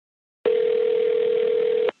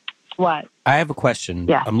What? I have a question.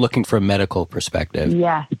 Yeah. I'm looking for a medical perspective.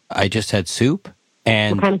 Yeah. I just had soup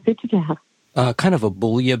and... What kind of soup did you have? Kind of a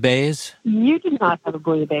bouillabaisse. You did not have a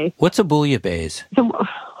bouillabaisse. What's a bouillabaisse? So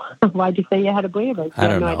why'd you say you had a bouillabaisse? I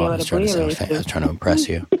don't know. Idea I was trying to impress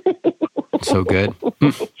you. So good.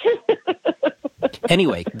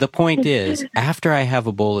 Anyway, the point is, after I have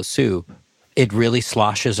a bowl of soup, it really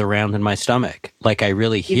sloshes around in my stomach. Like I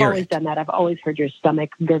really hear it. You've always done that. I've always heard your stomach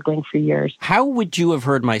gurgling for years. How would you have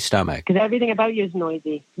heard my stomach? Because everything about you is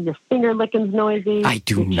noisy. Your finger licking's noisy. I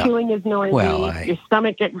do not. Chewing is noisy. Well, your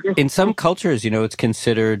stomach... in some cultures, it's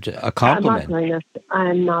considered a compliment.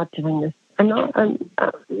 I'm not doing this.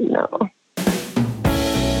 No.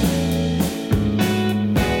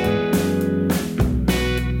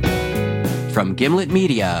 From Gimlet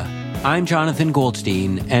Media, I'm Jonathan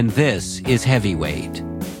Goldstein, and this is Heavyweight.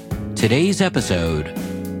 Today's episode,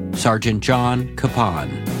 Sergeant John Kapphahn.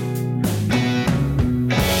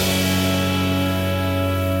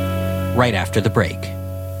 Right after the break.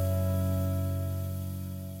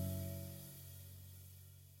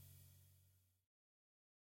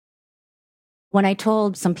 When I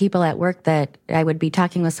told some people at work that I would be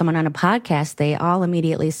talking with someone on a podcast, they all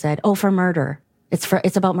immediately said, "Oh, for murder.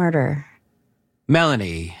 It's about murder."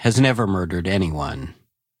 Melanie has never murdered anyone.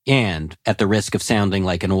 And, at the risk of sounding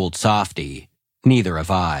like an old softy, neither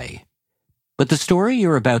have I. But the story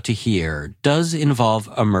you're about to hear does involve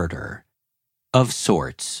a murder. Of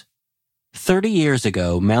sorts. 30 years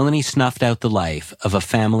ago, Melanie snuffed out the life of a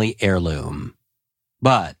family heirloom.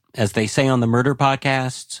 But, as they say on the murder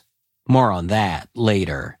podcasts, more on that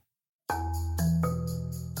later.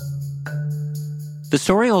 The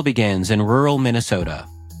story all begins in rural Minnesota,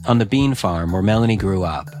 on the bean farm where Melanie grew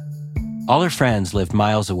up. All her friends lived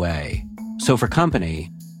miles away, so for company,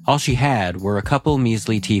 all she had were a couple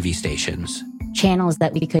measly TV stations. Channels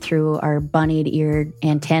that we could through our bunnied-eared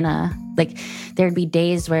antenna. Like, there'd be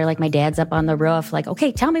days where, my dad's up on the roof,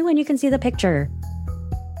 okay, tell me when you can see the picture.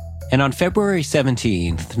 And on February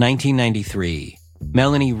 17th, 1993,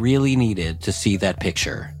 Melanie really needed to see that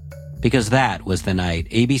picture, because that was the night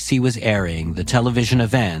ABC was airing the television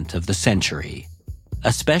event of the century.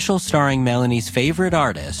 A special starring Melanie's favorite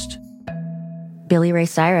artist, Billy Ray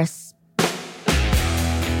Cyrus.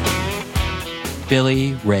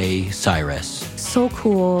 Billy Ray Cyrus. So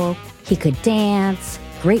cool. He could dance,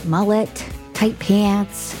 great mullet, tight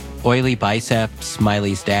pants. Oily biceps,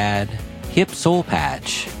 Miley's dad, hip soul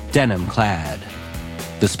patch, denim clad.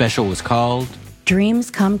 The special was called Dreams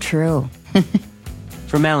Come True.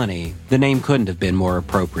 For Melanie, the name couldn't have been more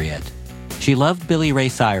appropriate. She loved Billy Ray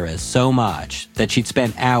Cyrus so much that she'd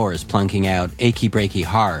spent hours plunking out Achy Breaky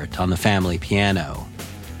Heart on the family piano.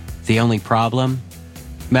 The only problem?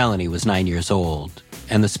 Melanie was 9 years old,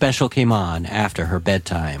 and the special came on after her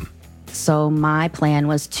bedtime. So my plan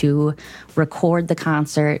was to record the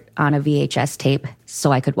concert on a VHS tape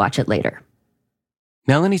so I could watch it later.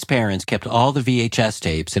 Melanie's parents kept all the VHS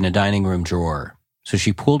tapes in a dining room drawer, so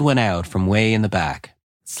she pulled one out from way in the back.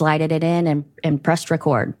 Slided it in and pressed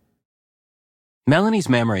record. Melanie's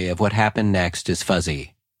memory of what happened next is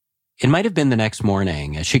fuzzy. It might have been the next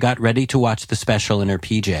morning as she got ready to watch the special in her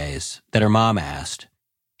PJs that her mom asked,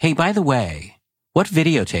 "Hey, by the way, what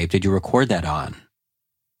videotape did you record that on?"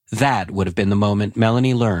 That would have been the moment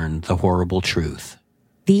Melanie learned the horrible truth.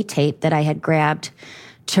 The tape that I had grabbed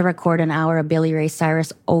to record an hour of Billy Ray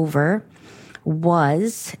Cyrus over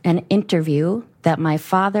was an interview that my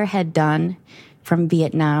father had done from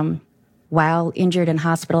Vietnam while injured and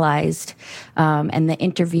hospitalized, and the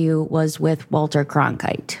interview was with Walter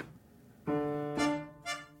Cronkite.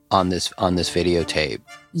 On this videotape?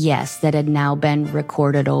 Yes, that had now been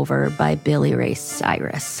recorded over by Billy Ray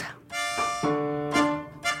Cyrus.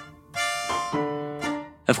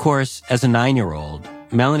 Of course, as a 9-year-old,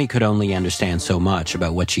 Melanie could only understand so much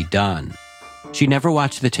about what she'd done. She never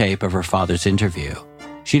watched the tape of her father's interview.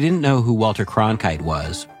 She didn't know who Walter Cronkite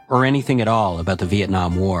was, or anything at all about the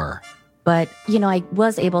Vietnam War. But, I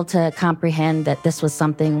was able to comprehend that this was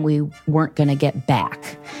something we weren't going to get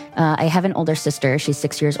back. I have an older sister. She's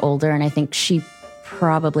 6 years older, and I think she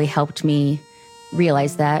probably helped me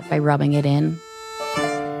realize that by rubbing it in.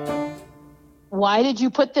 Why did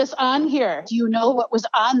you put this on here? Do you know what was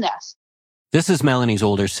on this? This is Melanie's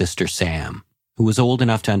older sister, Sam, who was old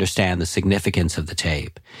enough to understand the significance of the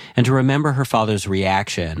tape and to remember her father's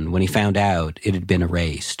reaction when he found out it had been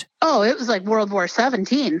erased. Oh, it was like World War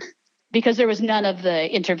XVII. Because there was none of the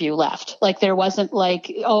interview left. There wasn't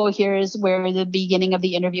here's where the beginning of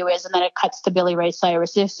the interview is, and then it cuts to Billy Ray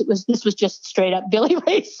Cyrus. This was just straight up Billy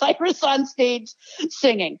Ray Cyrus on stage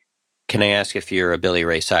singing. Can I ask if you're a Billy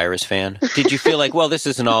Ray Cyrus fan? Did you feel like, well, this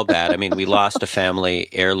isn't all bad? I mean, we lost a family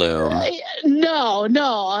heirloom. No,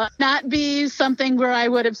 not be something where I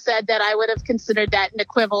would have said that I would have considered that an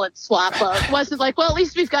equivalent swap of. It wasn't like, well, at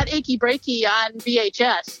least we've got Achy Breaky on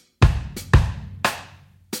VHS.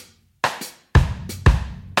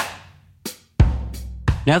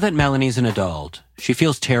 Now that Melanie's an adult, she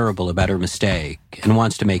feels terrible about her mistake and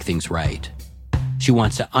wants to make things right. She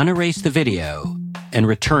wants to unerase the video and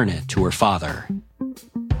return it to her father.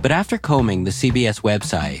 But after combing the CBS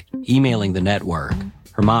website, emailing the network,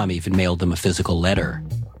 her mom even mailed them a physical letter,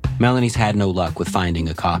 Melanie's had no luck with finding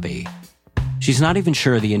a copy. She's not even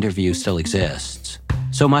sure the interview still exists.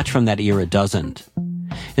 So much from that era doesn't.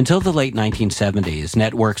 Until the late 1970s,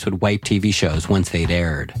 networks would wipe TV shows once they'd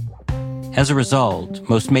aired. As a result,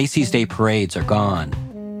 most Macy's Day Parades are gone,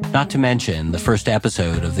 not to mention the first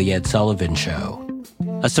episode of The Ed Sullivan Show.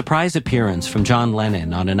 A surprise appearance from John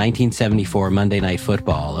Lennon on a 1974 Monday Night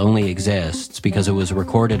Football only exists because it was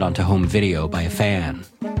recorded onto home video by a fan.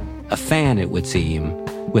 A fan, it would seem,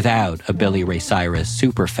 without a Billy Ray Cyrus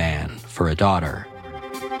superfan for a daughter.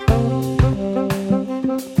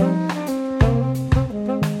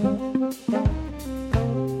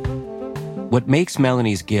 What makes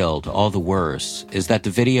Melanie's guilt all the worse is that the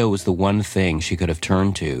video was the one thing she could have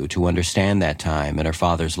turned to understand that time in her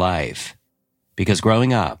father's life. Because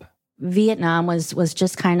growing up, Vietnam was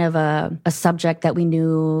just kind of a subject that we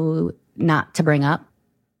knew not to bring up.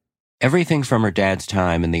 Everything from her dad's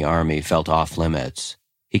time in the Army felt off limits.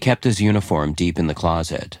 He kept his uniform deep in the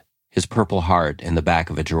closet, his Purple Heart in the back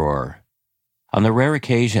of a drawer. On the rare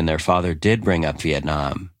occasion their father did bring up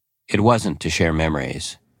Vietnam, it wasn't to share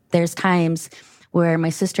memories. There's times where my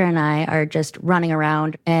sister and I are just running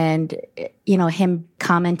around and, you know, him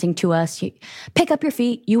commenting to us, pick up your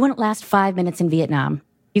feet. You wouldn't last 5 minutes in Vietnam.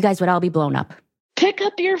 You guys would all be blown up. Pick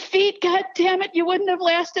up your feet. God damn it. You wouldn't have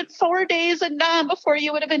lasted 4 days in Nam before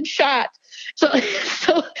you would have been shot. So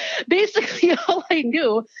basically all I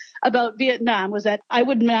knew about Vietnam was that I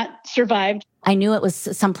would not survive. I knew it was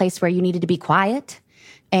someplace where you needed to be quiet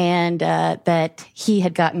and that he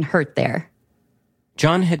had gotten hurt there.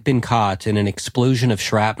 John had been caught in an explosion of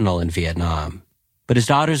shrapnel in Vietnam, but his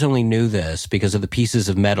daughters only knew this because of the pieces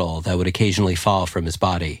of metal that would occasionally fall from his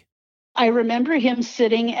body. I remember him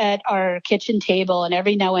sitting at our kitchen table, and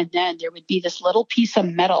every now and then there would be this little piece of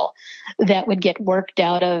metal that would get worked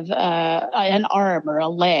out of an arm or a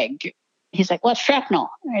leg. He's like, well, it's shrapnel.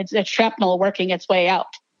 It's shrapnel working its way out.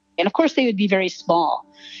 And of course, they would be very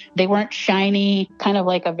small. They weren't shiny, kind of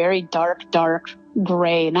like a very dark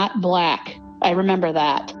gray, not black. I remember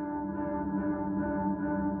that.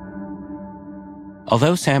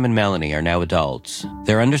 Although Sam and Melanie are now adults,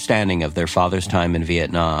 their understanding of their father's time in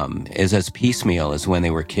Vietnam is as piecemeal as when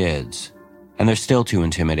they were kids, and they're still too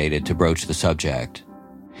intimidated to broach the subject.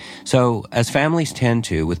 So, as families tend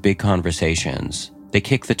to with big conversations, they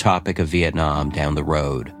kick the topic of Vietnam down the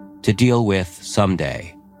road to deal with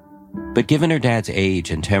someday. But given her dad's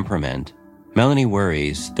age and temperament, Melanie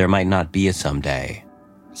worries there might not be a someday.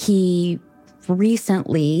 He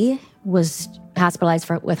recently was hospitalized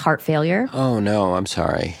with heart failure. Oh, no, I'm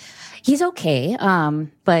sorry. He's okay,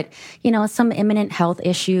 but, you know, some imminent health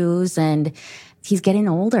issues, and he's getting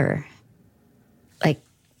older. Like,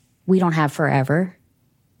 we don't have forever.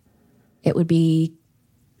 It would be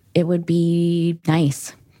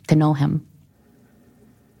nice to know him.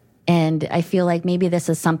 And I feel like maybe this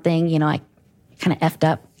is something, you know, I kind of effed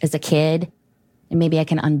up as a kid, and maybe I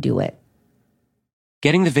can undo it.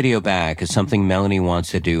 Getting the video back is something Melanie wants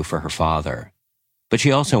to do for her father, but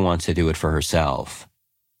she also wants to do it for herself.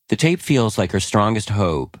 The tape feels like her strongest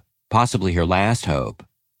hope, possibly her last hope,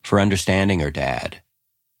 for understanding her dad.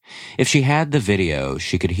 If she had the video,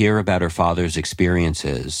 she could hear about her father's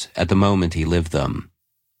experiences at the moment he lived them,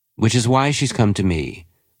 which is why she's come to me,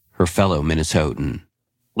 her fellow Minnesotan.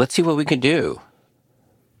 Let's see what we can do.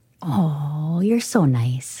 Oh, you're so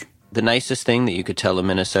nice. The nicest thing that you could tell a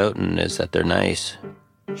Minnesotan is that they're nice.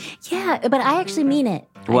 Yeah, but I actually mean it.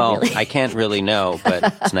 Well, I can't really know, but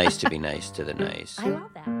it's nice to be nice to the nice. I love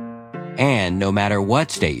that. And no matter what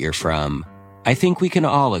state you're from, I think we can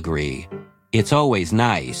all agree, it's always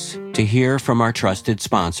nice to hear from our trusted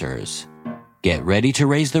sponsors. Get ready to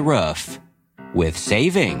raise the roof with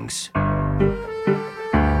savings.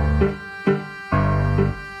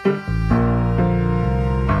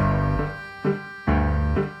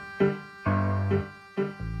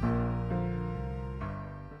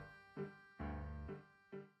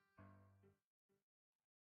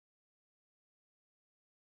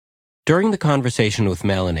 During the conversation with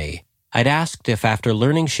Melanie, I'd asked if after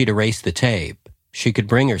learning she'd erased the tape, she could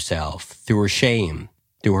bring herself, through her shame,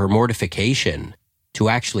 through her mortification, to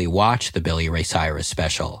actually watch the Billy Ray Cyrus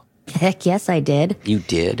special. Heck yes, I did. You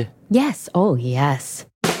did? Yes. Oh, yes.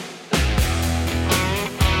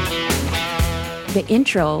 The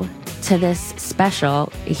intro to this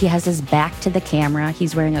special, he has his back to the camera.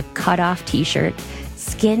 He's wearing a cut-off t-shirt,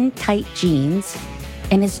 skin-tight jeans,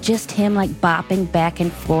 and it's just him like bopping back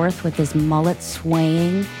and forth with his mullet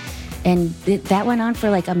swaying. And that went on for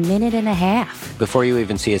like a minute and a half. Before you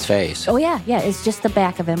even see his face? Oh, yeah. It's just the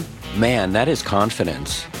back of him. Man, that is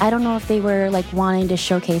confidence. I don't know if they were like wanting to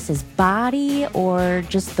showcase his body or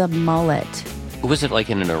just the mullet. Was it like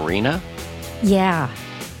in an arena? Yeah.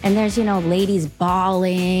 And there's, ladies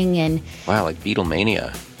bawling and... Wow, like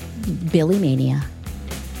Beatlemania. Billy Mania.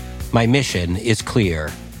 My mission is clear.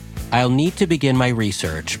 I'll need to begin my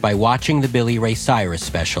research by watching the Billy Ray Cyrus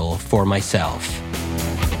special for myself.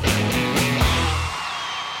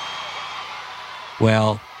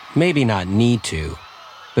 Well, maybe not need to,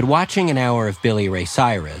 but watching an hour of Billy Ray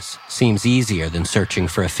Cyrus seems easier than searching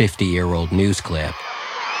for a 50-year-old news clip.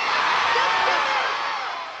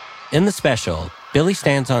 In the special, Billy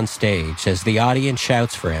stands on stage as the audience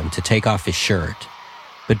shouts for him to take off his shirt.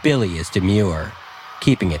 But Billy is demure,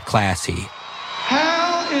 keeping it classy.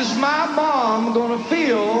 How is my mom gonna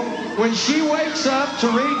feel when she wakes up to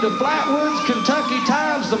read the Flatwoods, Kentucky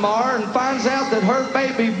Times tomorrow and finds out that her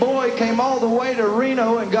baby boy came all the way to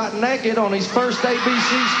Reno and got naked on his first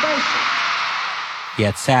ABC special?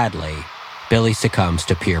 Yet sadly, Billy succumbs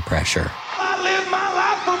to peer pressure. I live my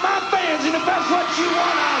life for my fans, and if that's what you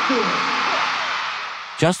want, I'll do it.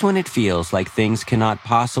 Just when it feels like things cannot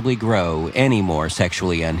possibly grow any more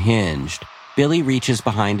sexually unhinged, Billy reaches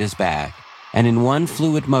behind his back and in one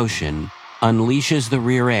fluid motion unleashes the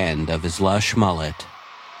rear end of his lush mullet.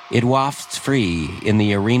 It wafts free in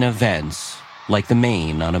the arena vents like the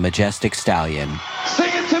mane on a majestic stallion.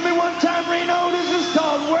 Sing it to me one time, Reno. This is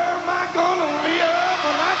called Where Am I Gonna Live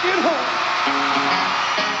When I Get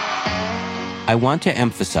Home? I want to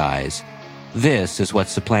emphasize, this is what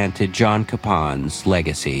supplanted John Kaphann's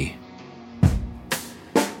legacy.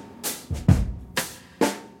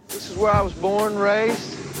 This is where I was born,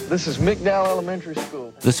 raised. This is McDowell Elementary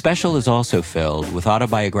School. The special is also filled with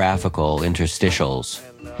autobiographical interstitials.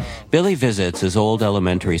 Billy visits his old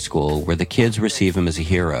elementary school where the kids receive him as a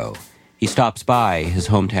hero. He stops by his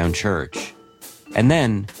hometown church. And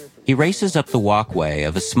then he races up the walkway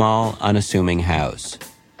of a small, unassuming house.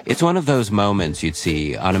 It's one of those moments you'd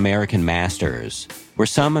see on American Masters, where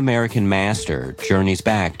some American master journeys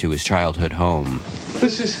back to his childhood home.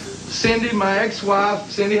 This is Cindy, my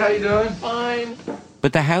ex-wife. Cindy, how you doing? Fine.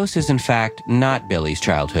 But the house is in fact not Billy's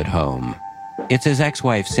childhood home. It's his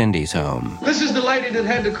ex-wife Cindy's home. This is the lady that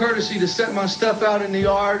had the courtesy to set my stuff out in the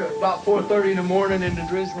yard at about 4:30 in the morning in the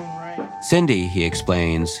drizzling rain. Cindy, he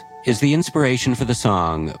explains, is the inspiration for the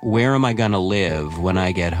song, Where Am I Gonna Live When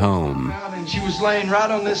I Get Home? And she was laying right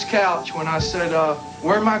on this couch when I said,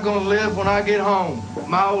 where am I gonna live when I get home?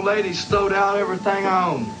 My old lady stowed out everything I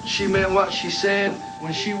owned. She meant what she said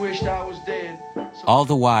when she wished I was dead. All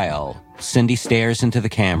the while, Cindy stares into the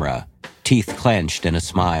camera, teeth clenched in a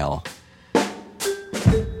smile.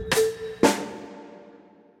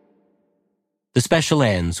 The special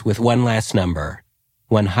ends with one last number,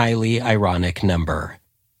 one highly ironic number.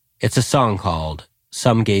 It's a song called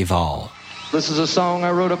Some Gave All. This is a song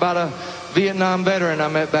I wrote about a Vietnam veteran I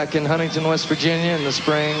met back in Huntington, West Virginia in the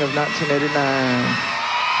spring of 1989.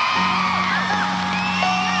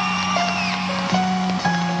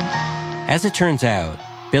 As it turns out,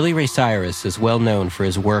 Billy Ray Cyrus is well known for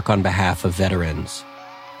his work on behalf of veterans.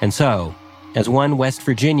 And so, as one West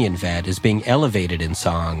Virginian vet is being elevated in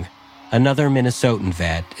song, another Minnesotan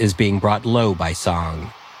vet is being brought low by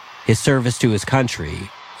song. His service to his country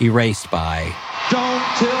erased by Don't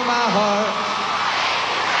Till My Heart.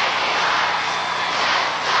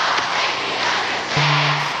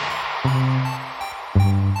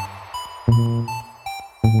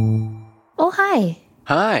 Oh, hi.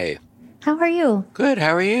 Hi. How are you? Good,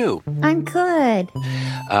 how are you? I'm good.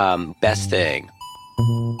 Best thing.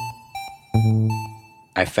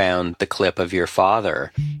 I found the clip of your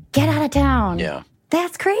father. Get out of town. Yeah.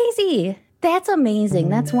 That's crazy. That's amazing.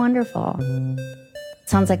 That's wonderful.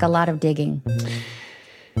 Sounds like a lot of digging.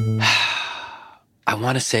 I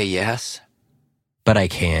want to say yes, but I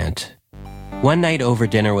can't. One night over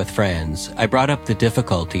dinner with friends, I brought up the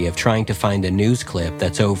difficulty of trying to find a news clip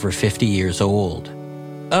that's over 50 years old.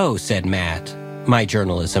 Oh, said Matt, my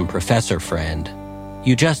journalism professor friend,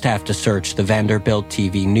 you just have to search the Vanderbilt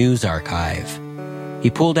TV News Archive. He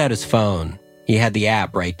pulled out his phone. He had the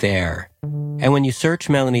app right there. And when you search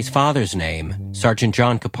Melanie's father's name, Sergeant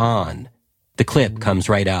John Kapphahn, the clip comes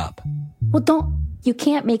right up. Well, You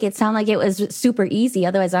can't make it sound like it was super easy.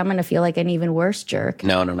 Otherwise, I'm going to feel like an even worse jerk.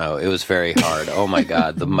 No. It was very hard. Oh, my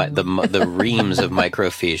God. The reams of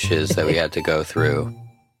microfiches that we had to go through.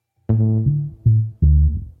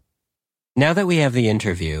 Now that we have the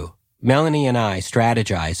interview, Melanie and I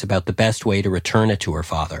strategize about the best way to return it to her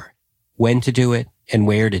father, when to do it, and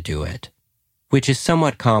where to do it, which is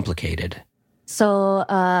somewhat complicated. So,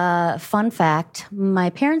 fun fact, my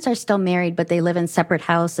parents are still married, but they live in separate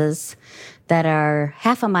houses that are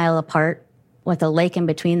half a mile apart with a lake in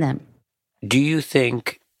between them. Do you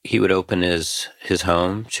think he would open his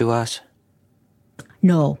home to us?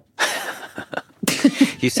 No.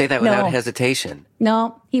 You say that without hesitation.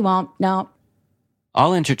 No, he won't. No.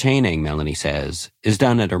 All entertaining, Melanie says, is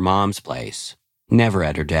done at her mom's place, never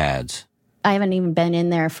at her dad's. I haven't even been in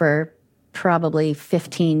there for probably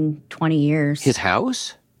 15, 20 years. His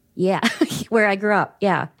house? Yeah, where I grew up,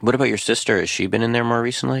 yeah. What about your sister? Has she been in there more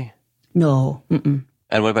recently? No. Mm-mm.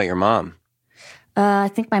 And what about your mom? I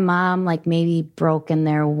think my mom, maybe broke in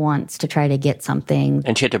there once to try to get something.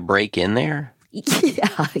 And she had to break in there?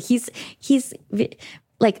 Yeah, he's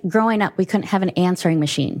growing up, we couldn't have an answering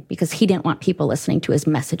machine because he didn't want people listening to his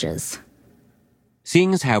messages.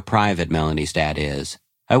 Seeing as how private Melanie's dad is,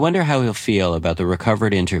 I wonder how he'll feel about the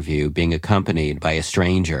recovered interview being accompanied by a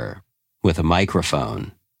stranger with a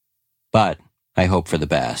microphone. But I hope for the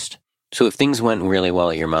best. So if things went really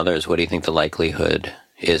well at your mother's, what do you think the likelihood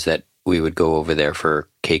is that we would go over there for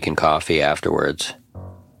cake and coffee afterwards?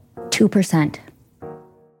 2%.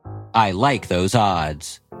 I like those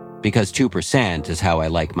odds, because 2% is how I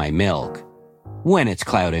like my milk. When it's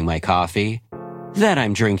clouding my coffee, that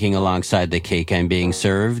I'm drinking alongside the cake I'm being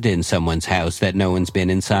served in someone's house that no one's been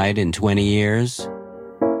inside in 20 years.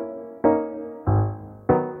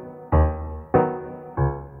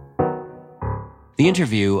 The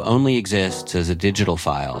interview only exists as a digital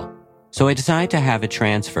file, so I decide to have it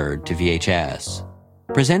transferred to VHS.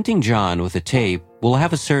 Presenting John with a tape will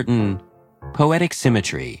have a certain poetic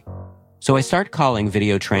symmetry, so I start calling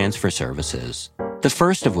video transfer services, the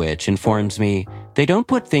first of which informs me they don't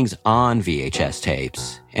put things on VHS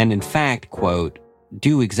tapes, and in fact, quote,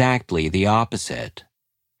 do exactly the opposite.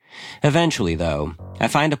 Eventually, though, I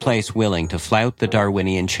find a place willing to flout the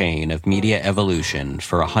Darwinian chain of media evolution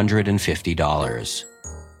for $150.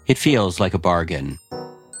 It feels like a bargain.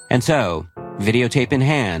 And so, videotape in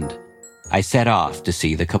hand, I set off to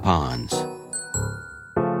see the Kapphahns.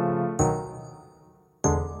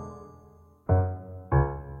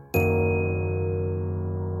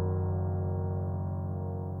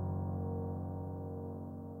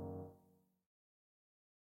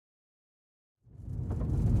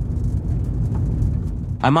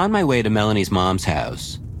 I'm on my way to Melanie's mom's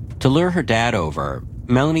house. To lure her dad over,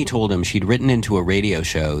 Melanie told him she'd written into a radio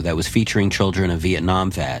show that was featuring children of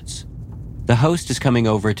Vietnam vets. The host is coming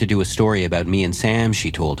over to do a story about me and Sam,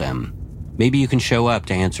 she told him. Maybe you can show up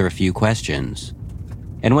to answer a few questions.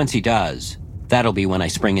 And once he does, that'll be when I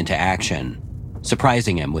spring into action,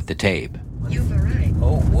 surprising him with the tape. You've arrived.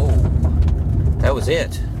 Oh, whoa. That was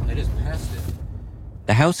it. I just passed it.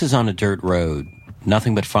 The house is on a dirt road.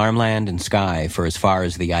 Nothing but farmland and sky for as far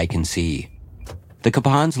as the eye can see. The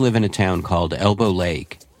Kapphahns live in a town called Elbow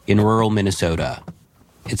Lake in rural Minnesota.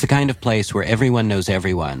 It's the kind of place where everyone knows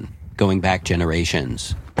everyone, going back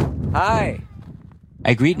generations. Hi.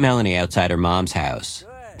 I greet Melanie outside her mom's house.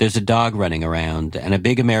 There's a dog running around and a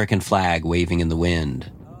big American flag waving in the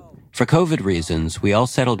wind. For COVID reasons, we all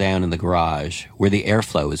settle down in the garage where the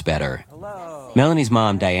airflow is better. Melanie's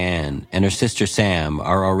mom, Diane, and her sister, Sam,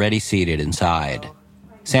 are already seated inside.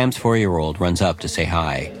 Sam's 4-year-old runs up to say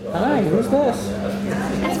hi. Hi, who's this?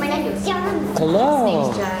 That's my nephew, John. Hello.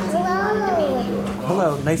 His name's John.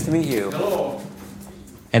 Hello, nice to meet you.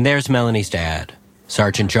 And there's Melanie's dad,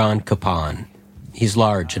 Sergeant John Kapphahn. He's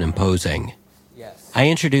large and imposing. I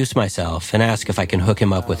introduce myself and ask if I can hook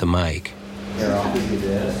him up with a mic. Here, I'll give you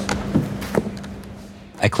this.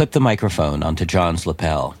 I clip the microphone onto John's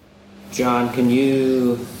lapel. John, can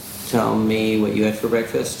you tell me what you had for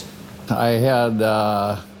breakfast? I had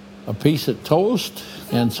a piece of toast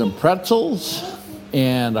and some pretzels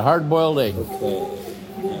and a hard-boiled egg.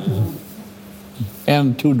 Okay.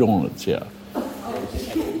 And 2 donuts, yeah.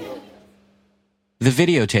 The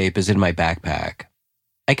videotape is in my backpack.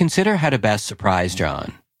 I consider how to best surprise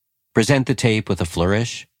John. Present the tape with a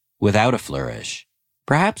flourish, without a flourish,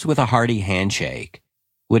 perhaps with a hearty handshake.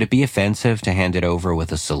 Would it be offensive to hand it over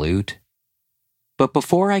with a salute? But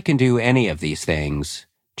before I can do any of these things,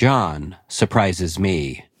 John surprises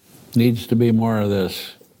me. Needs to be more of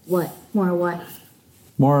this. What? More what?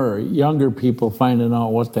 More younger people finding out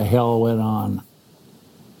what the hell went on.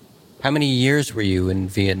 How many years were you in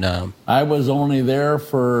Vietnam? I was only there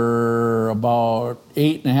for about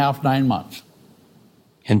 8.5, 9 months.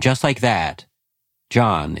 And just like that,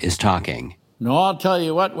 John is talking. No, I'll tell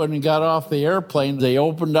you what, when we got off the airplane, they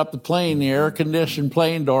opened up the plane, the air-conditioned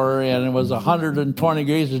plane door, and it was 120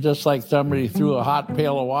 degrees. It's just like somebody threw a hot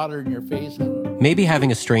pail of water in your face. Maybe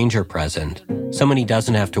having a stranger present, someone he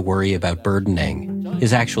doesn't have to worry about burdening,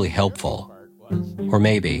 is actually helpful. Or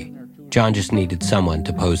maybe John just needed someone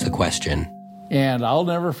to pose the question. And I'll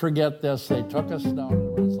never forget this. They took us down.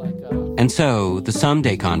 It was like a... And so the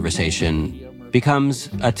someday conversation becomes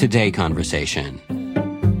a today conversation.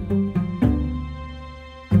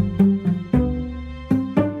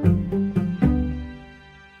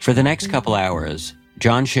 For the next couple hours,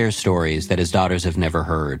 John shares stories that his daughters have never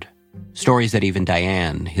heard. Stories that even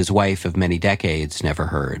Diane, his wife of many decades, never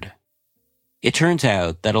heard. It turns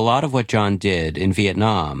out that a lot of what John did in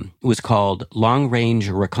Vietnam was called long-range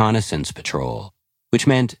reconnaissance patrol, which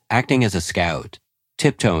meant acting as a scout,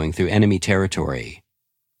 tiptoeing through enemy territory.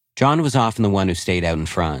 John was often the one who stayed out in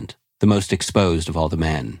front, the most exposed of all the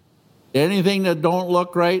men. Anything that don't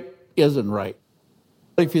look right isn't right.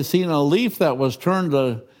 If you've seen a leaf that was turned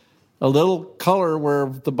a little color where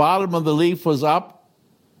the bottom of the leaf was up,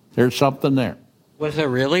 there's something there. Was it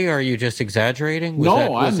really, or are you just exaggerating?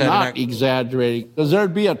 I'm not exaggerating, because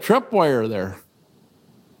there'd be a tripwire there.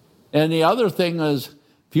 And the other thing is,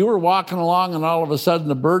 if you were walking along and all of a sudden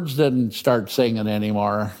the birds didn't start singing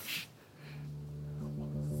anymore,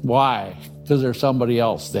 why? Because there's somebody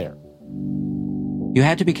else there. You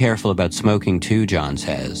had to be careful about smoking too, John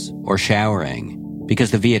says, or showering,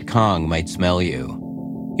 because the Viet Cong might smell you.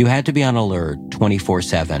 You had to be on alert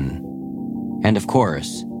 24/7. And of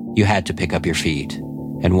course, you had to pick up your feet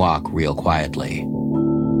and walk real quietly.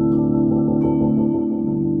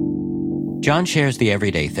 John shares the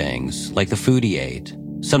everyday things, like the food he ate,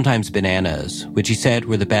 sometimes bananas, which he said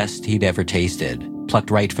were the best he'd ever tasted,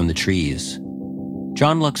 plucked right from the trees.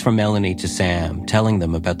 John looks from Melanie to Sam, telling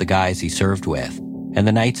them about the guys he served with, and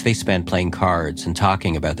the nights they spent playing cards and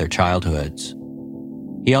talking about their childhoods.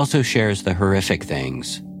 He also shares the horrific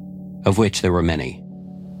things, of which there were many.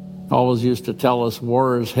 Always used to tell us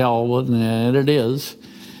war is hell, and it is.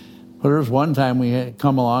 But there was one time we had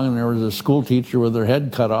come along and there was a school teacher with her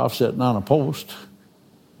head cut off sitting on a post.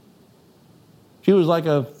 She was like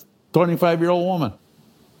a 25-year-old woman.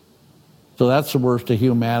 So that's the worst of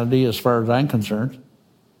humanity as far as I'm concerned.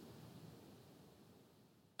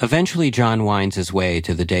 Eventually, John winds his way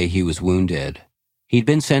to the day he was wounded. He'd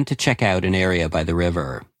been sent to check out an area by the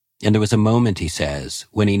river, and there was a moment, he says,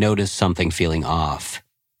 when he noticed something feeling off.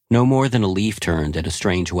 No more than a leaf turned in a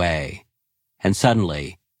strange way. And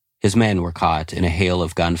suddenly, his men were caught in a hail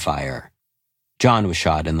of gunfire. John was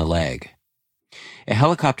shot in the leg. A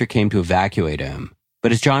helicopter came to evacuate him,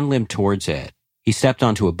 but as John limped towards it, he stepped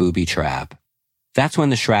onto a booby trap. That's when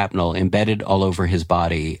the shrapnel embedded all over his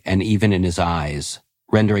body and even in his eyes,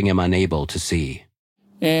 rendering him unable to see.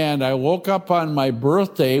 And I woke up on my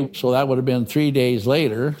birthday, so that would have been 3 days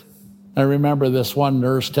later. I remember this one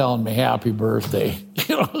nurse telling me, "Happy birthday."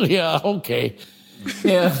 Yeah, okay.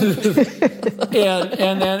 And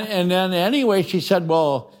then anyway, she said,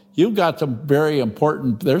 "Well, you've got some very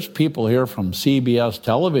important, there's people here from CBS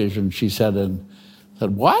television," she said, and I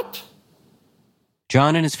said, "What?"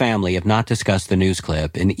 John and his family have not discussed the news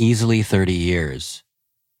clip in easily 30 years.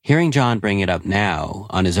 Hearing John bring it up now,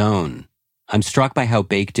 on his own, I'm struck by how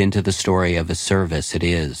baked into the story of his service it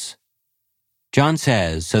is. John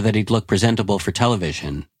says, so that he'd look presentable for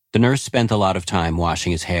television, the nurse spent a lot of time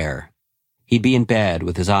washing his hair. He'd be in bed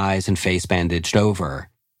with his eyes and face bandaged over,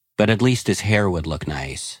 but at least his hair would look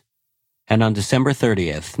nice. And on December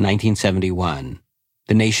 30th, 1971,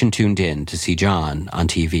 the nation tuned in to see John on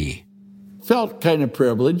TV. Felt kind of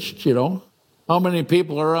privileged, How many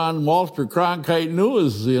people are on Walter Cronkite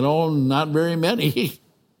News? Not very many.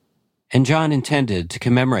 And John intended to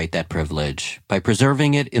commemorate that privilege by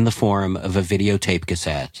preserving it in the form of a videotape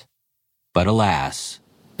cassette. But alas,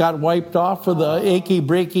 got wiped off with the achy,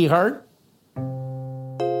 breaky heart.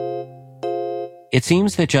 It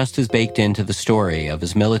seems that just as baked into the story of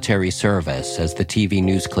his military service as the TV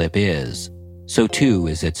news clip is, so too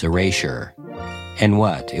is its erasure, and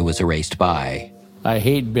what it was erased by. I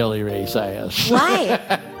hate Billy Ray Cyrus.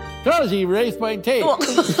 Why? Because he erased my tape. Well,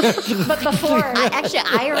 but before,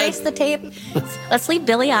 I erased the tape. Let's leave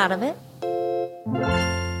Billy out of it.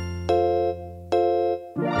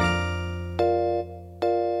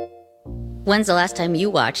 When's the last time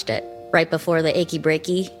you watched it? Right before the achy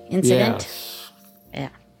breaky incident? Yes. Yeah.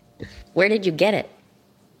 Where did you get it?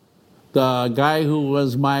 The guy who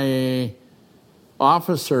was my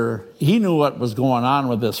officer, he knew what was going on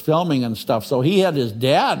with this filming and stuff, so he had his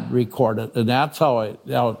dad record it, and that's how it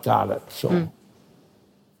got it. So.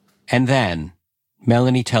 And then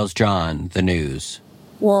Melanie tells John the news.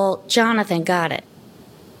 Well, Jonathan got it.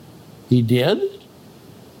 He did?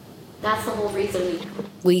 That's the whole reason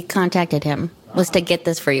we contacted him, was to get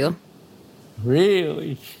this for you.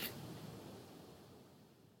 Really?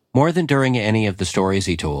 More than during any of the stories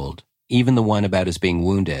he told, even the one about his being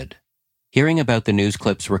wounded, hearing about the news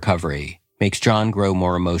clip's recovery makes John grow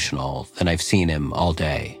more emotional than I've seen him all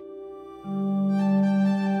day.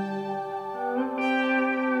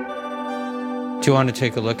 Do you want to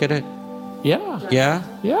take a look at it? Yeah. Yeah?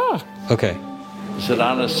 Yeah. Okay. Is it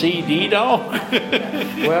on a CD, though?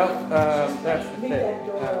 Well, that's the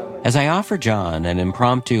thing. As I offer John an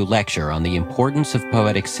impromptu lecture on the importance of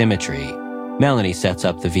poetic symmetry, Melanie sets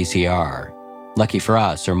up the VCR. Lucky for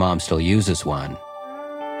us, her mom still uses one.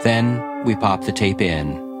 Then we pop the tape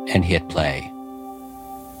in and hit play.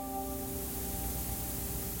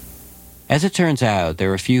 As it turns out,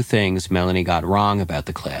 there are a few things Melanie got wrong about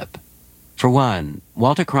the clip. For one,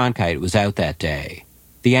 Walter Cronkite was out that day.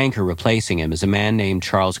 The anchor replacing him is a man named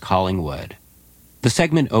Charles Collingwood. The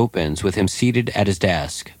segment opens with him seated at his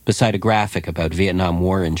desk beside a graphic about Vietnam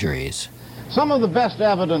War injuries. Some of the best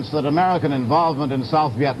evidence that American involvement in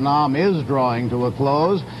South Vietnam is drawing to a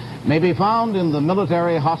close may be found in the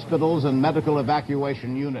military hospitals and medical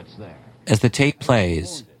evacuation units there. As the tape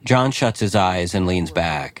plays, John shuts his eyes and leans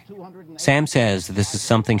back. Sam says this is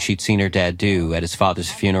something she'd seen her dad do at his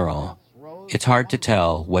father's funeral. It's hard to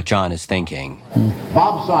tell what John is thinking.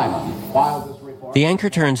 Bob Simon filed this report. The anchor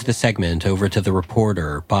turns the segment over to the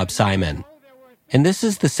reporter, Bob Simon. And this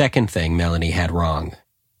is the second thing Melanie had wrong.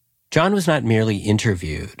 John was not merely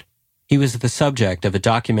interviewed. He was the subject of a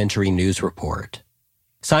documentary news report.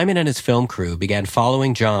 Simon and his film crew began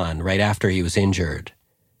following John right after he was injured.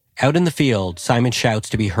 Out in the field, Simon shouts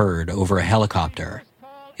to be heard over a helicopter.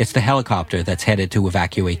 It's the helicopter that's headed to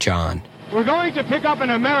evacuate John. We're going to pick up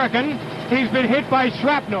an American. He's been hit by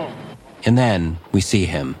shrapnel. And then we see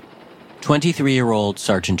him. 23-year-old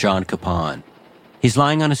Sergeant John Kapphahn. He's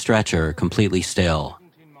lying on a stretcher, completely still,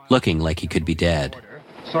 looking like he could be dead.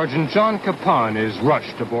 Sergeant John Kapphahn is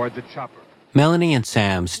rushed aboard the chopper. Melanie and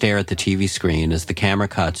Sam stare at the TV screen as the camera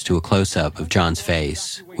cuts to a close-up of John's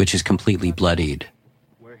face, which is completely bloodied.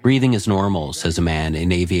 Breathing is normal, says a man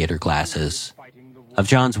in aviator glasses. Of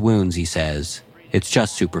John's wounds, he says, it's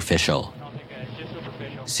just superficial.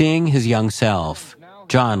 Seeing his young self,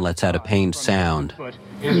 John lets out a pained sound.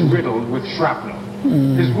 Is riddled with shrapnel.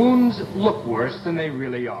 His wounds look worse than they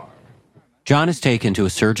really are. John is taken to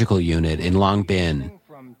a surgical unit in Long Bin.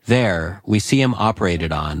 There, we see him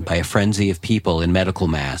operated on by a frenzy of people in medical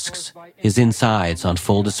masks, his insides on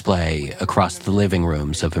full display across the living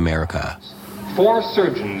rooms of America. 4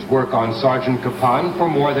 surgeons work on Sergeant Kapphahn for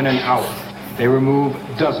more than an hour. They remove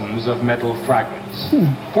dozens of metal fragments.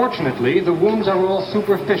 Fortunately, the wounds are all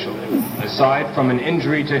superficial, aside from an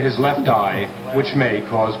injury to his left eye, which may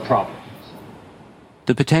cause problems.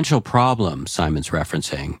 The potential problems Simon's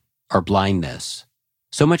referencing are blindness.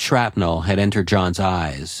 So much shrapnel had entered John's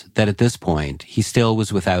eyes that at this point, he still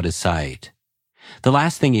was without his sight. The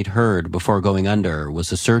last thing he'd heard before going under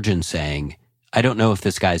was a surgeon saying, "I don't know if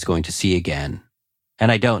this guy's going to see again.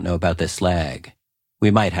 And I don't know about this leg.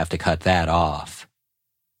 We might have to cut that off."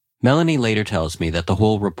 Melanie later tells me that the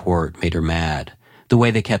whole report made her mad, the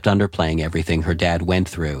way they kept underplaying everything her dad went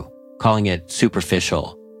through, calling it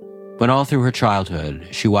superficial, when all through her childhood,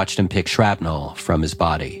 she watched him pick shrapnel from his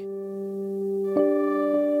body.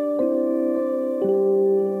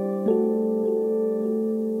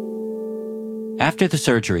 After the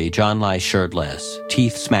surgery, John lies shirtless,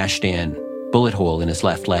 teeth smashed in, bullet hole in his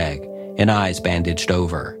left leg, and eyes bandaged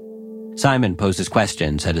over. Simon poses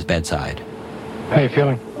questions at his bedside. How you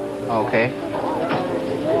feeling? Okay.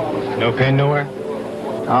 No pain nowhere?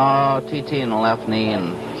 Oh, TT in the left knee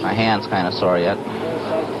and my hand's kind of sore yet.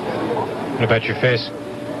 What about your face?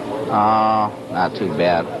 Oh, not too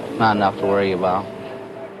bad. Not enough to worry about.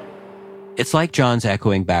 It's like John's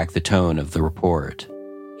echoing back the tone of the report.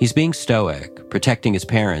 He's being stoic, protecting his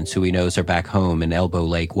parents who he knows are back home in Elbow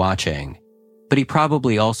Lake watching. But he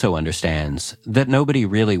probably also understands that nobody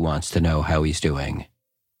really wants to know how he's doing.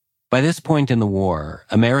 By this point in the war,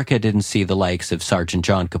 America didn't see the likes of Sergeant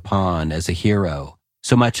John Kapphahn as a hero,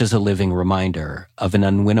 so much as a living reminder of an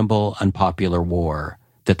unwinnable, unpopular war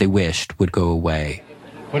that they wished would go away.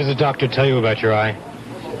 What does the doctor tell you about your eye?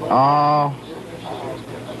 Oh,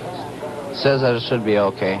 says that it should be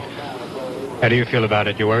okay. How do you feel about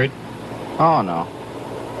it? You worried? Oh, no.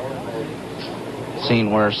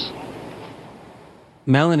 Seen worse.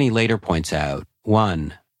 Melanie later points out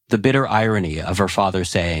One, the bitter irony of her father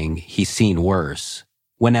saying he's seen worse,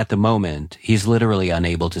 when at the moment he's literally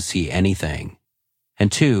unable to see anything.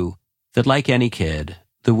 And two, that like any kid,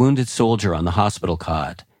 the wounded soldier on the hospital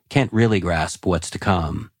cot can't really grasp what's to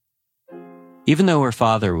come. Even though her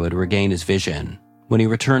father would regain his vision, when he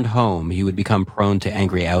returned home, he would become prone to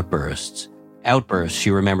angry outbursts she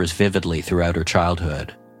remembers vividly throughout her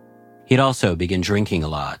childhood. He'd also begin drinking a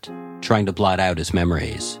lot, trying to blot out his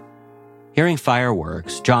memories. Hearing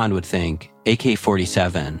fireworks, John would think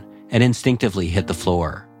AK-47 and instinctively hit the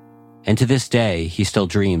floor. And to this day, he still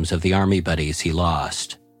dreams of the army buddies he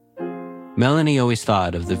lost. Melanie always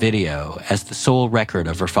thought of the video as the sole record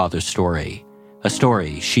of her father's story, a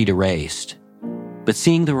story she'd erased. But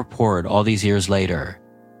seeing the report all these years later,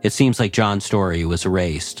 it seems like John's story was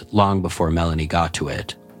erased long before Melanie got to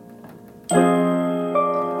it.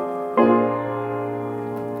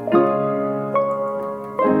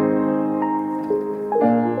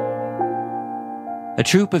 A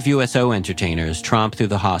troupe of USO entertainers tromp through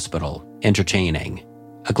the hospital, entertaining.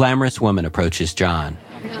 A glamorous woman approaches John.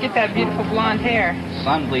 Let's get that beautiful blonde hair.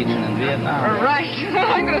 Sun bleaching in Vietnam. All right.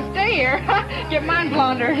 I'm going to stay here. Get mine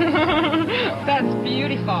blonder. That's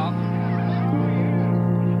beautiful.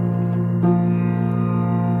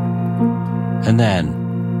 And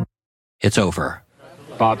then, it's over.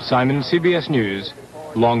 Bob Simon, CBS News,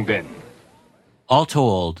 Long Binh. All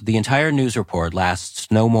told, the entire news report lasts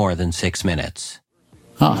no more than 6 minutes.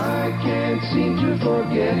 I can't seem to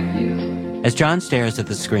forget you. As John stares at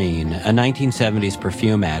the screen, a 1970s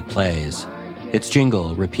perfume ad plays, its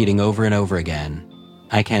jingle repeating over and over again,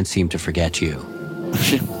 "I can't seem to forget you."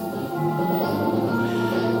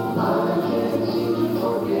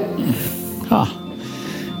 Huh.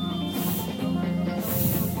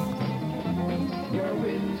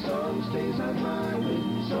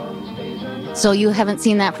 So you haven't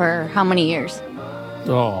seen that for how many years?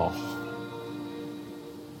 Oh.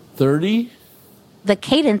 30? The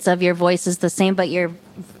cadence of your voice is the same, but your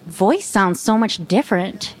voice sounds so much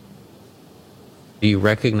different. Do you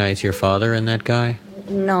recognize your father in that guy?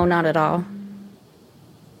 No, not at all.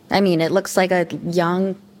 I mean, it looks like a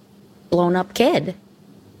young, blown-up kid.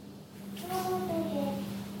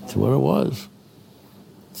 That's what it was.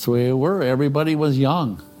 That's the way it were. Everybody was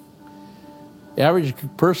young. The average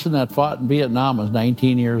person that fought in Vietnam was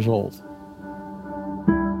 19 years old.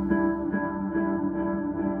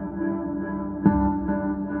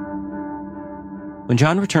 When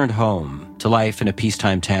John returned home to life in a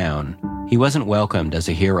peacetime town, he wasn't welcomed as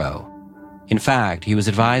a hero. In fact, he was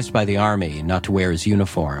advised by the army not to wear his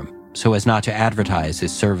uniform, so as not to advertise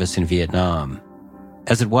his service in Vietnam.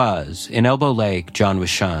 As it was, in Elbow Lake, John was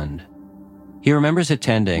shunned. He remembers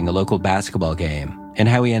attending a local basketball game and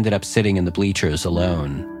how he ended up sitting in the bleachers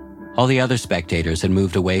alone. All the other spectators had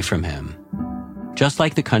moved away from him. Just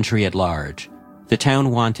like the country at large, the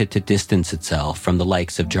town wanted to distance itself from the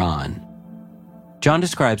likes of John. John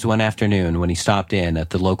describes one afternoon when he stopped in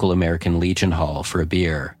at the local American Legion Hall for a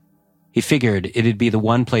beer. He figured it'd be the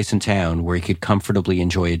one place in town where he could comfortably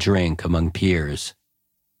enjoy a drink among peers.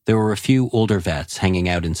 There were a few older vets hanging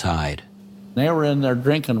out inside. They were in there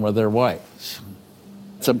drinking with their wives.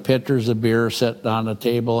 Some pitchers of beer sitting on the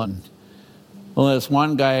table, and well, this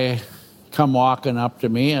one guy come walking up to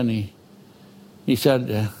me, and he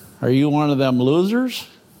said, "Are you one of them losers?"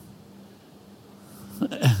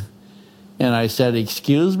 And I said,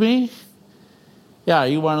 "Excuse me?" "Yeah, are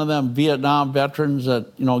you one of them Vietnam veterans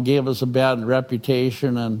that, gave us a bad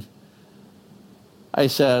reputation?" And I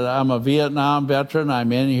said, "I'm a Vietnam veteran.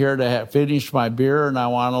 I'm in here to finish my beer, and I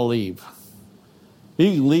want to leave."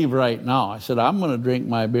 "You can leave right now." I said, "I'm going to drink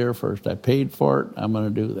my beer first. I paid for it. I'm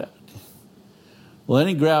going to do that." Well, then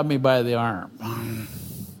he grabbed me by the arm.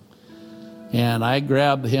 And I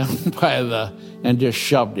grabbed him and just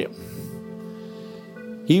shoved him.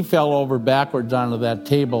 He fell over backwards onto that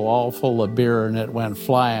table all full of beer, and it went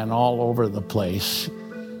flying all over the place.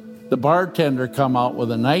 The bartender come out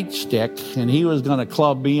with a nightstick, and he was going to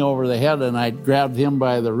club me over the head, and I grabbed him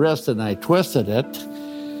by the wrist, and I twisted it.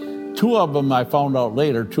 Two of them, I found out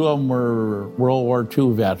later, two of them were World War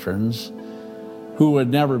II veterans who had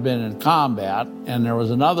never been in combat, and there was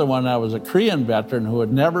another one that was a Korean veteran who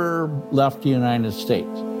had never left the United States.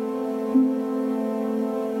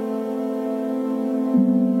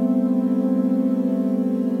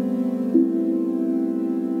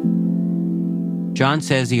 John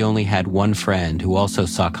says he only had one friend who also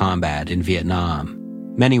saw combat in Vietnam.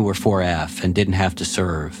 Many were 4F and didn't have to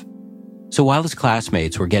serve. So while his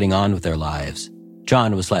classmates were getting on with their lives,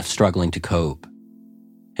 John was left struggling to cope.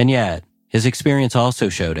 And yet, his experience also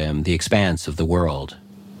showed him the expanse of the world.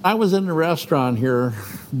 I was in the restaurant here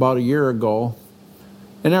about a year ago,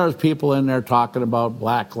 And there was people in there talking about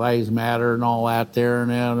Black Lives Matter and all that there,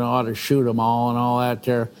 and they ought to shoot them all and all that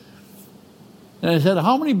there. And I said,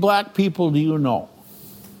 how many black people do you know?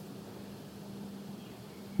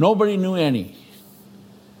 Nobody knew any.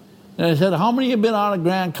 And I said, how many have been out of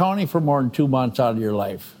Grand County for more than 2 months out of your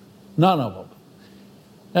life? None of them.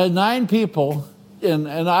 And 9 people, and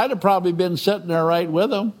I'd have probably been sitting there right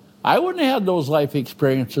with them. I wouldn't have had those life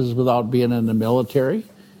experiences without being in the military.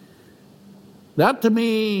 That to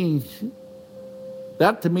me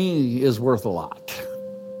is worth a lot.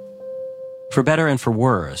 For better and for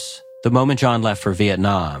worse, the moment John left for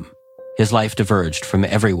Vietnam, his life diverged from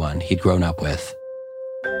everyone he'd grown up with.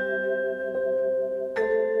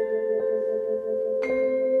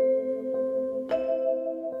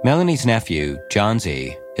 Melanie's nephew,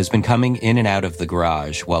 Johnsy, has been coming in and out of the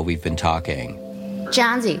garage while we've been talking.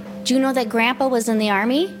 Johnsy, do you know that Grandpa was in the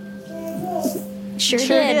Army? Sure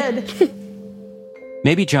did.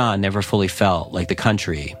 Maybe John never fully felt like the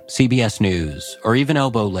country, CBS News, or even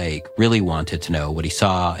Elbow Lake really wanted to know what he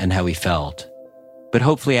saw and how he felt. But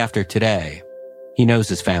hopefully after today, he knows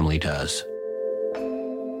his family does.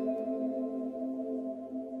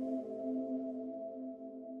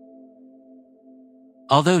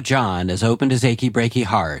 Although John has opened his achy-breaky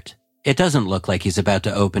heart, it doesn't look like he's about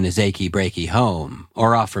to open his achy-breaky home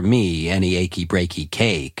or offer me any achy-breaky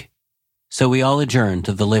cake. So we all adjourn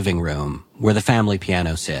to the living room, where the family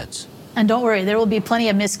piano sits. And don't worry, there will be plenty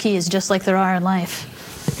of missed keys, just like there are in life.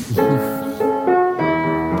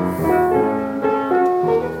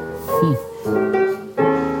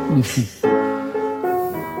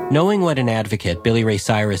 Knowing what an advocate Billy Ray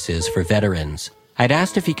Cyrus is for veterans, I'd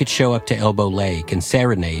asked if he could show up to Elbow Lake and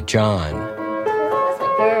serenade John.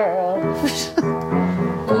 Girl,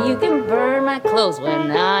 you can burn my clothes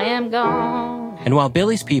when I am gone. And while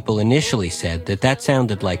Billy's people initially said that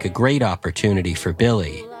sounded like a great opportunity for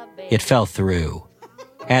Billy, it fell through,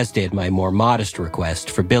 as did my more modest request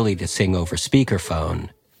for Billy to sing over speakerphone,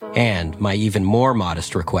 and my even more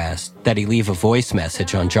modest request that he leave a voice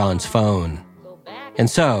message on John's phone. And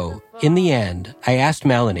so, in the end, I asked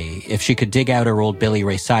Melanie if she could dig out her old Billy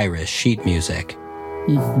Ray Cyrus sheet music.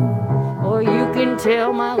 Or you can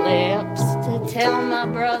tell my lips to tell my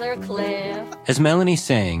brother Cliff. As Melanie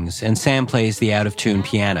sings and Sam plays the out-of-tune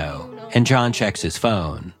piano, and John checks his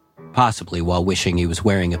phone, possibly while wishing he was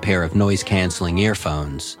wearing a pair of noise-canceling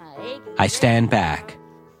earphones, I stand back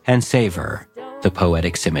and savor the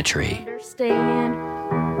poetic symmetry. Understand?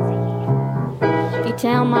 If you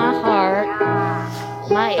tell my heart,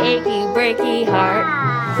 my achy, breaky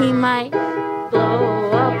heart, he might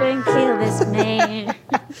blow up and kill this man.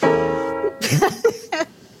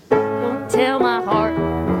 Don't tell my heart,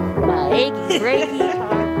 my achy, breaky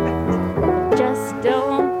heart, just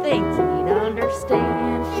don't think he'd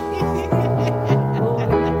understand. Oh,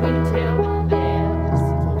 you can tell my lips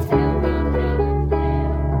to tell my brother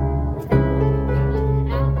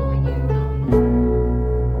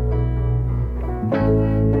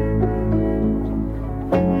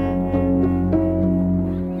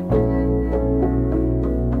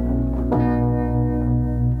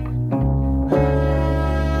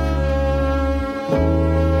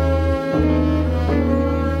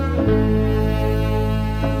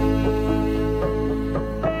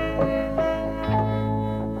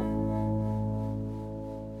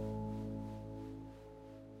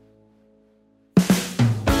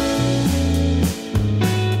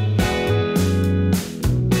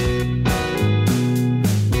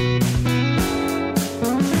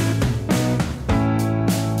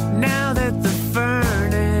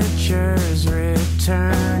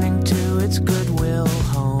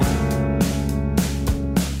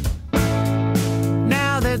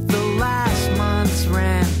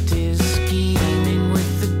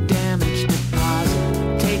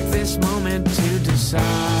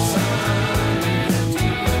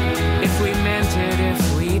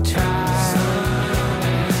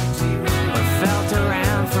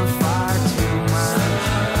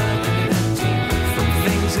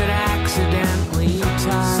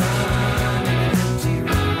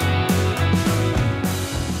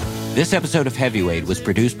This episode of Heavyweight was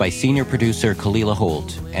produced by senior producer Kalila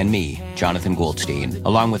Holt and me, Jonathan Goldstein,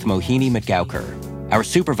 along with Mohini Matgaukar. Our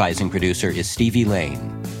supervising producer is Stevie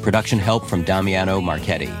Lane. Production help from Damiano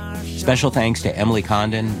Marchetti. Special thanks to Emily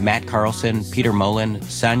Condon, Matt Carlson, Peter Mullen,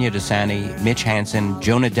 Sanya Dasani, Mitch Hansen,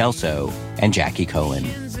 Jonah Delso, and Jackie Cohen.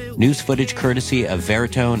 News footage courtesy of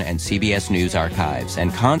Veritone and CBS News Archives,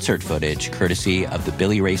 and concert footage courtesy of the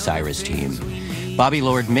Billy Ray Cyrus team. Bobby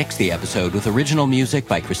Lord mixed the episode with original music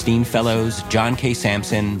by Christine Fellows, John K.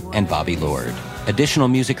 Sampson, and Bobby Lord. Additional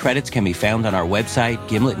music credits can be found on our website,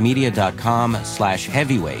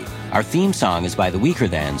 gimletmedia.com/heavyweight. Our theme song is by the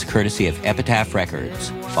Weakerthans, courtesy of Epitaph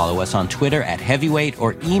Records. Follow us on Twitter @heavyweight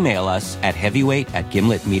or email us at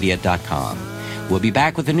heavyweight@gimletmedia.com. We'll be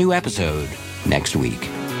back with a new episode next week.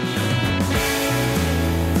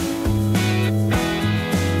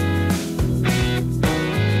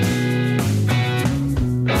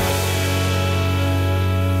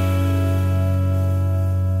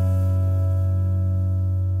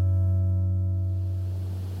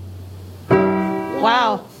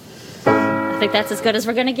 Wow. I think that's as good as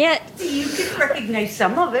we're going to get. You can recognize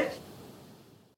some of it.